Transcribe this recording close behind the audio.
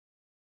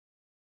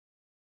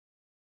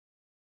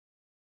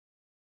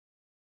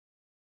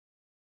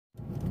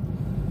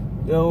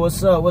Yo,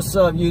 what's up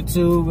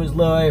YouTube? It's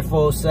LiL A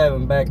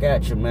 407 back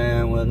at you,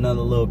 man, with another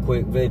little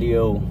quick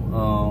video.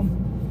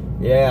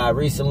 Yeah, I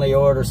recently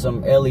ordered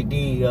some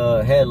LED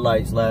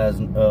headlights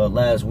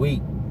last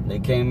week. They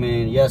came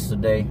in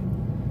yesterday.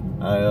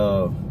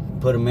 I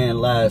put them in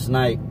last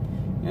night,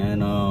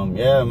 and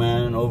yeah,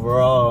 man,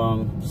 overall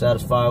I'm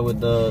satisfied with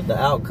the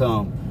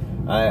outcome.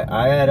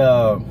 I had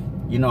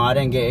you know, I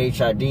didn't get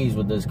HIDs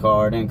with this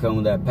car. It didn't come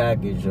with that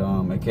package.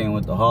 It came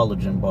with the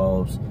halogen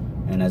bulbs.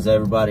 And as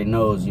everybody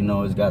knows, you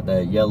know, it's got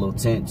that yellow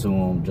tint to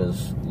them,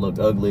 just look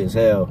ugly as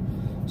hell.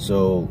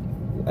 So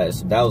that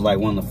was like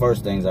one of the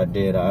first things I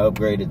did. I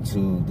upgraded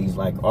to these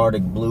like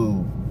Arctic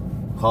blue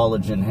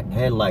halogen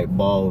headlight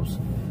bulbs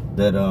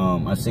that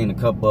I've seen a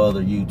couple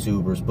other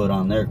YouTubers put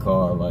on their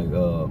car. Like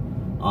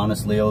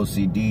Honestly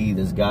OCD,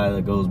 this guy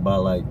that goes by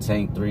like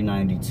Tank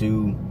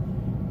 392,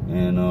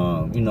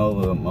 and you know,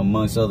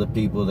 amongst other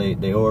people,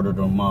 they ordered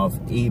them off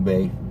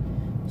eBay.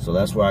 So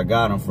that's where I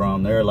got them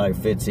from. They're like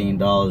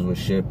 $15 with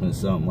shipping,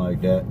 something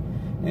like that.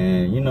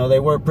 And, you know, they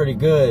work pretty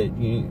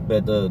good,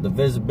 but the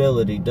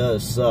visibility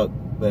does suck.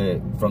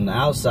 But from the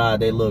outside,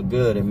 they look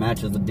good. It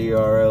matches the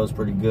DRLs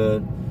pretty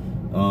good.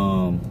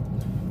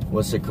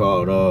 What's it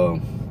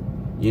called?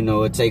 You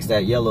know, it takes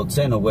that yellow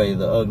tint away,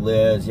 the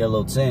ugly-ass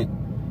yellow tint.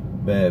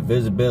 But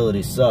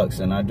visibility sucks.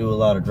 And I do a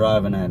lot of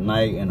driving at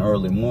night and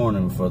early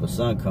morning before the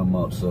sun come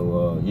up.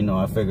 So, you know,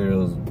 I figured it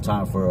was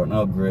time for an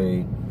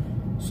upgrade.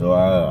 So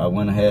I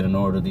went ahead and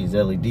ordered these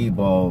LED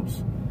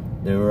bulbs.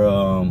 They were,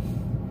 I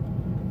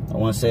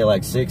want to say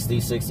like $60,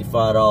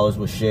 $65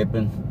 with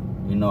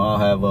shipping. You know, I'll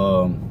have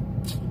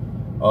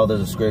all the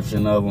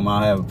description of them.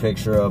 I'll have a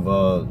picture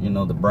of, you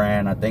know, the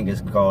brand. I think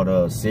it's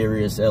called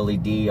Sirius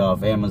LED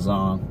off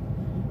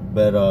Amazon.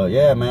 But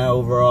yeah, man,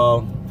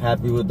 overall,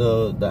 happy with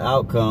the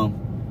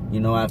outcome. You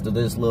know, after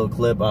this little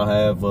clip, I'll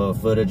have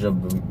footage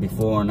of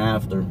before and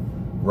after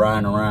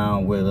riding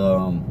around with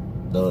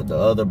the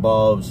other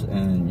bulbs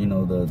and, you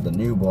know, the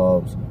new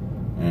bulbs.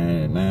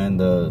 And man,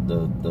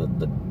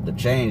 the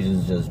change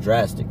is just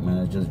drastic,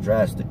 man. It's just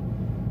drastic.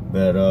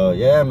 But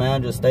yeah,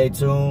 man, just stay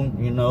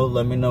tuned. You know,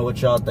 let me know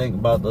what y'all think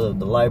about the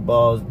light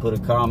bulbs. Put a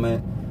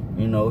comment,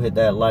 you know, hit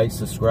that like,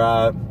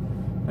 subscribe,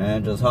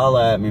 and just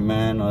holla at me,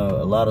 man.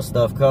 A lot of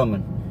stuff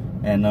coming.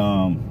 And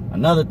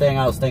another thing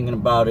I was thinking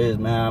about is,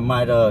 man, I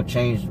might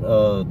change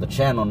the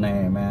channel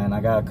name, man.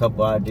 I got a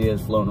couple ideas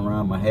floating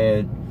around my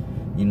head.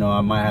 You know,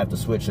 I might have to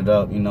switch it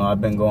up. You know,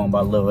 I've been going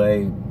by LiL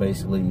A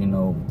basically, you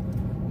know,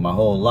 my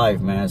whole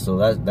life, man. So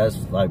that's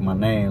like my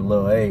name,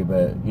 LiL A.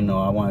 But, you know,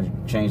 I want to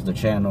change the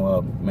channel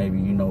up. Maybe,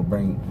 you know,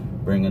 bring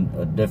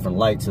a different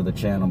light to the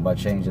channel by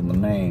changing the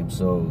name.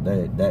 So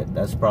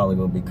that's probably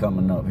going to be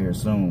coming up here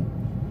soon.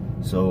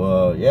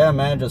 So, yeah,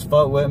 man, just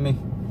fuck with me.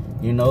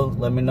 You know,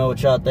 let me know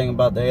what y'all think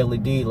about the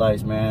LED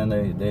lights, man.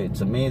 They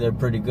to me, they're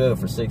pretty good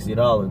for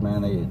 $60,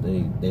 man.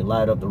 They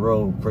light up the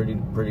road pretty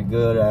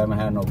good. I haven't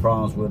had no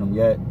problems with them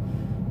yet.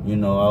 You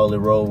know, I only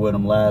rode with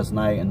them last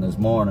night and this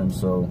morning,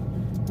 so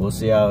we'll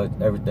see how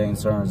everything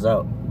turns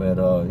out. But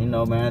you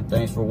know, man,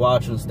 thanks for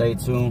watching. Stay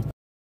tuned.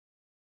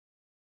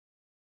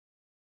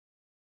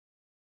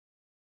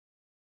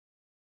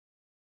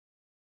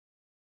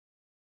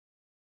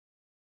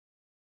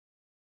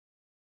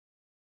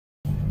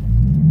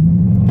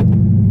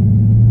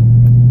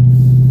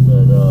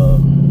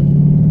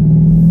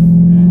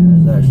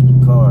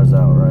 Cars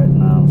out right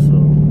now, so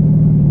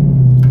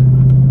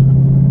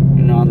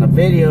you know, on the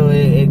video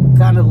it's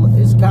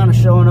kind of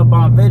showing up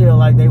on video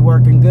like they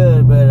working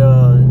good, but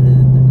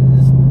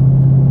it's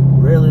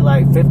really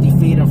like 50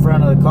 feet in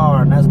front of the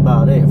car, and that's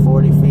about it.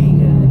 40 feet,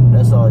 and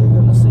that's all you're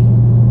gonna see.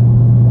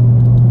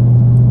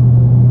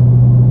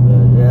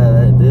 But yeah,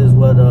 that is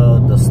what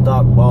the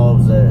stock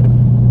bulbs that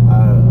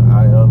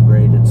I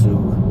upgraded to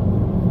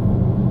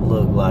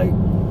look like.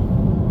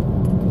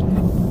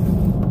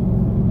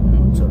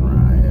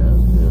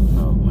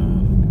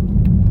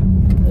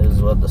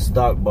 What the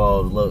stock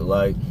bulbs look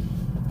like,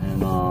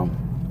 and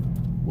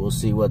we'll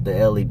see what the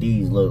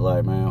LEDs look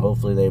like, man.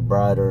 Hopefully they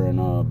brighter and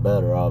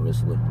better,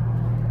 obviously.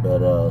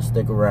 But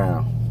stick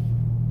around.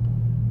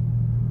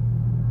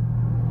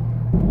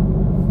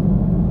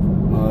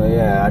 Oh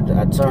yeah,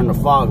 I turned the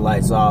fog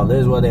lights off.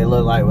 This is what they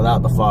look like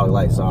without the fog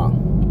lights on.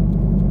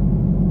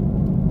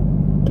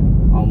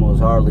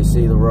 Almost hardly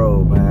see the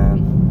road,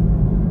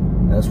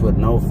 man. That's with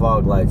no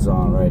fog lights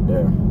on right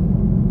there.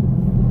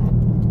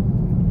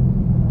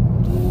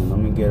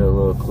 Get a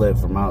little clip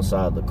from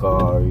outside the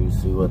car. You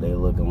see what they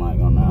looking like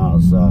on the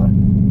outside.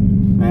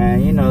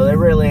 Man, you know, they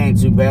really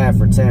ain't too bad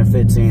for $10,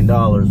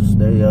 $15.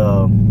 They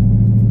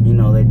you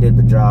know, they did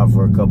the job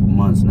for a couple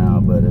months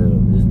now, but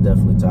it's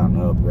definitely time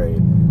to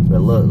upgrade. But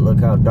look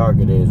how dark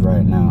it is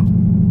right now.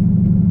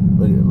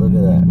 Look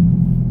at that.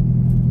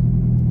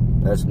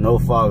 That's no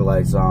fog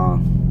lights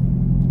on.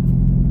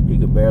 You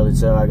can barely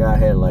tell I got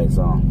headlights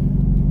on.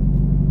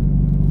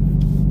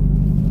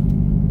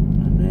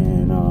 And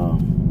then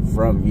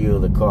front view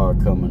of the car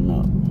coming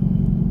up.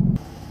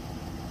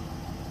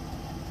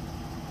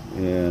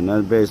 Yeah, and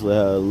that's basically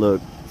how it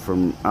looked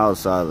from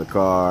outside the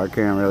car. I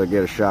can't really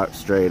get a shot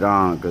straight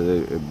on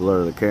because it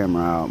blurs the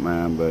camera out,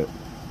 man. But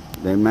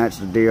they match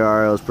the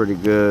DRLs pretty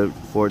good,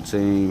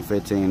 $14,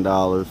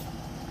 $15,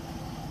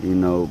 you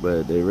know,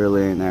 but they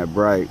really ain't that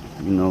bright,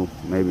 you know,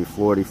 maybe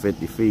 40,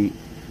 50 feet.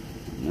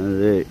 That's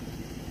it.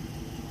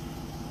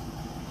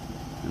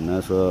 And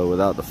that's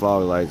without the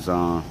fog lights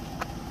on.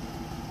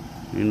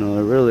 You know,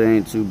 it really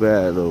ain't too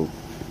bad though.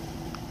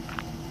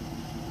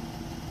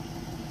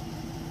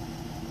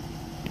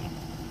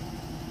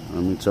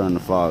 Let me turn the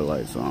fog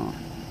lights on.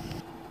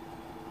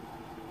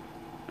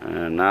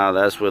 And now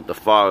that's with the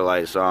fog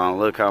lights on.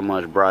 Look how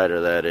much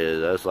brighter that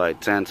is. That's like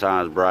 10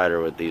 times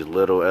brighter with these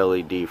little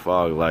LED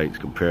fog lights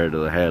compared to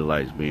the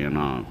headlights being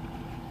on.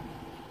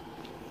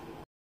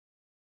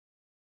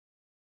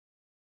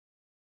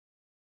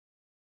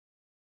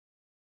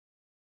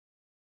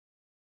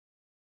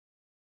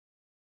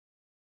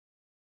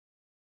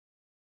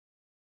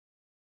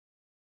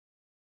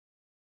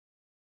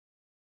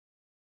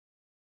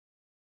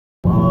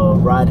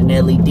 Riding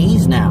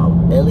LEDs now.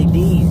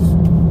 LEDs.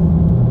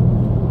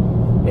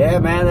 Yeah,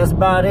 man, that's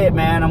about it,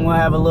 man. I'm gonna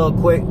have a little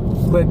quick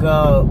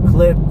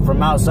clip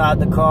from outside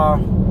the car.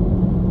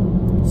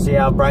 See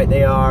how bright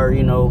they are,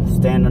 you know,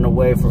 standing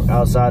away from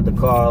outside the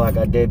car like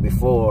I did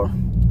before.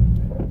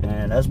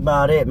 And that's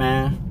about it,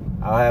 man.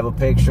 I'll have a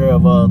picture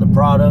of the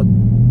product, you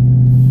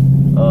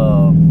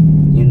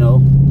know,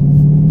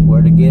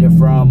 where to get it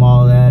from,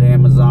 all that,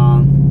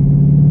 Amazon.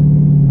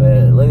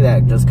 But look at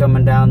that, just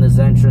coming down this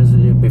entrance,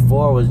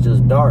 before was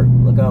just dark.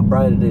 Look how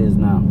bright it is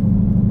now.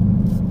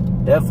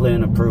 Definitely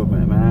an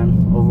improvement,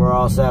 man.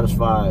 Overall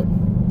satisfied.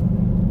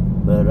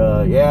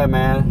 But yeah,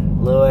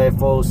 man, LiL A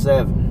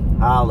 407,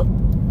 holla.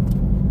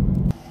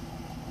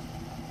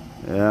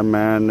 Yeah,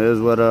 man, this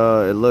is what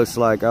it looks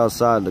like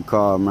outside the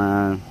car,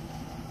 man.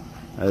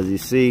 As you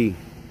see,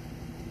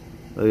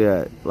 look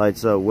at that,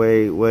 lights up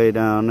way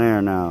down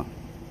there now.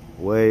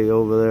 Way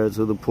over there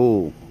to the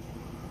pool.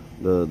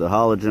 The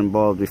halogen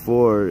bulb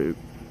before it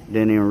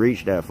didn't even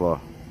reach that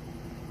far.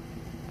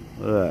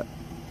 Look at that.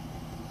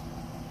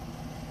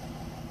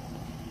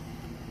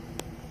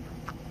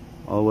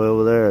 All the way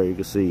over there, you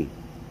can see.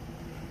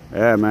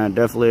 Yeah, man,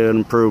 definitely an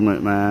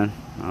improvement, man.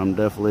 I'm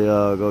definitely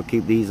gonna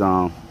keep these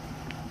on.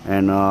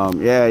 And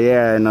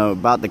yeah, and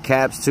about the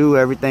caps too,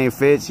 everything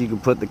fits. You can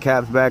put the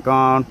caps back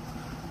on,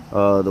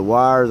 the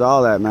wires,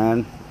 all that,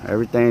 man.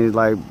 Everything's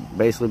like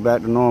basically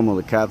back to normal.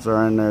 The caps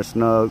are in there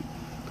snug.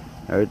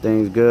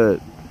 Everything's good.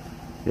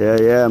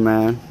 Yeah,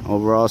 man.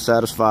 Overall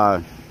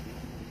satisfied.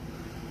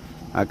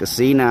 I can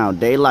see now.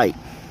 Daylight.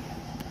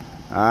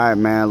 Alright,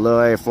 man.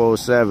 LiL A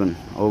 407.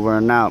 Over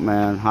and out,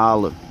 man.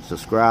 Holla.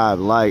 Subscribe.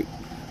 Like.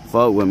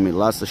 Fuck with me.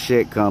 Lots of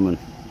shit coming.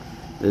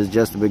 This is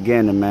just the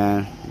beginning,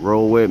 man.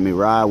 Roll with me.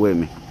 Ride with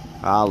me.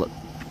 Holla.